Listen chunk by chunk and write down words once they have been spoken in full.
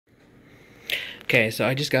Okay, so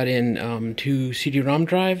I just got in two CD-ROM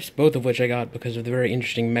drives, both of which I got because of the very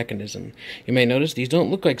interesting mechanism. You may notice these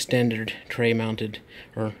don't look like standard tray-mounted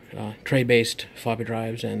or tray-based floppy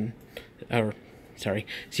drives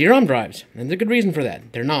CD-ROM drives, and there's a good reason for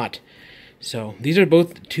that. They're not. So these are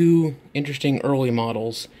both two interesting early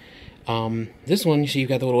models. This one, you see, you've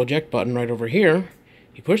got the little eject button right over here.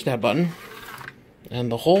 You push that button,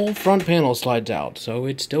 and the whole front panel slides out. So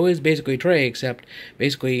it still is basically a tray, except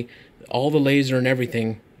basically all the laser and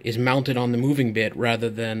everything is mounted on the moving bit rather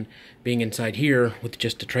than being inside here with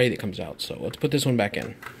just a tray that comes out. So let's put this one back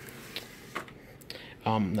in.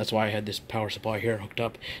 That's why I had this power supply here hooked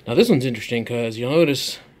up. Now this one's interesting because you'll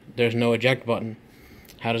notice there's no eject button.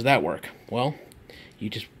 How does that work? Well, you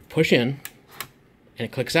just push in and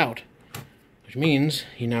it clicks out, which means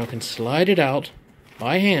you now can slide it out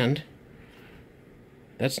by hand.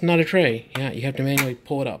 That's not a tray. Yeah, you have to manually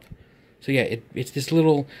pull it up. So yeah, it's this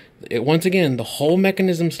little, once again, the whole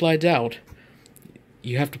mechanism slides out.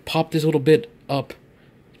 You have to pop this little bit up,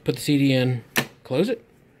 put the CD in, close it,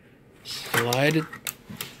 slide it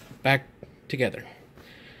back together.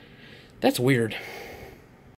 That's weird.